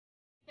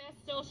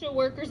Dcfs social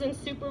workers and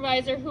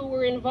supervisor who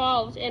were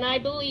involved, and I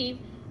believe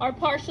are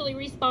partially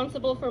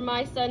responsible for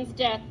my son's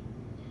death.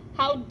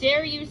 How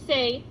dare you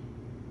say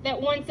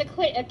that once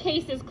a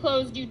case is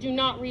closed, you do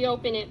not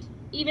reopen it,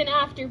 even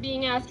after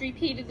being asked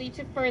repeatedly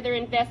to further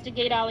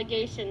investigate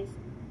allegations?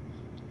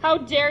 How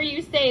dare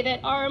you say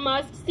that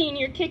Aramas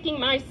Sr. kicking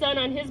my son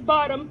on his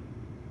bottom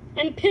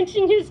and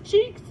pinching his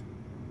cheeks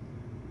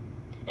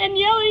and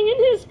yelling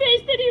in his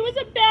face that he was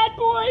a bad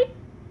boy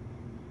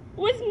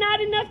was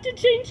not enough to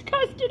change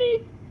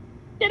custody,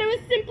 that it was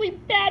simply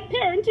bad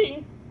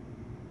parenting?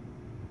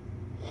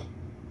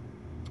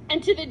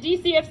 And to the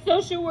DCF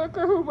social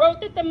worker who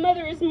wrote that the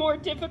mother is more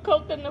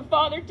difficult than the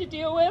father to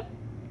deal with,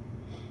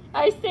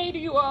 I say to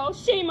you all,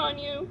 shame on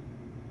you.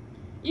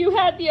 You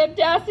had the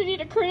audacity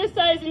to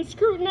criticize and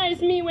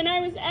scrutinize me when I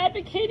was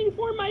advocating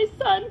for my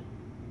son.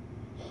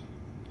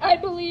 I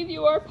believe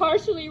you are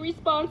partially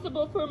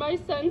responsible for my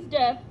son's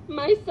death.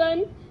 My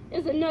son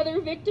is another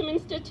victim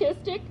and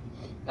statistic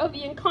of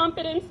the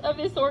incompetence of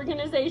this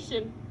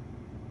organization.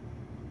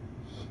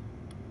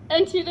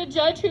 And to the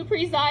judge who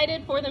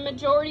presided for the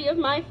majority of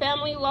my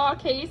family law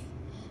case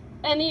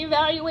and the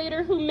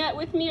evaluator who met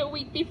with me a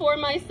week before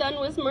my son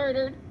was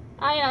murdered,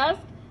 I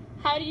ask,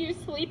 how do you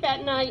sleep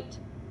at night?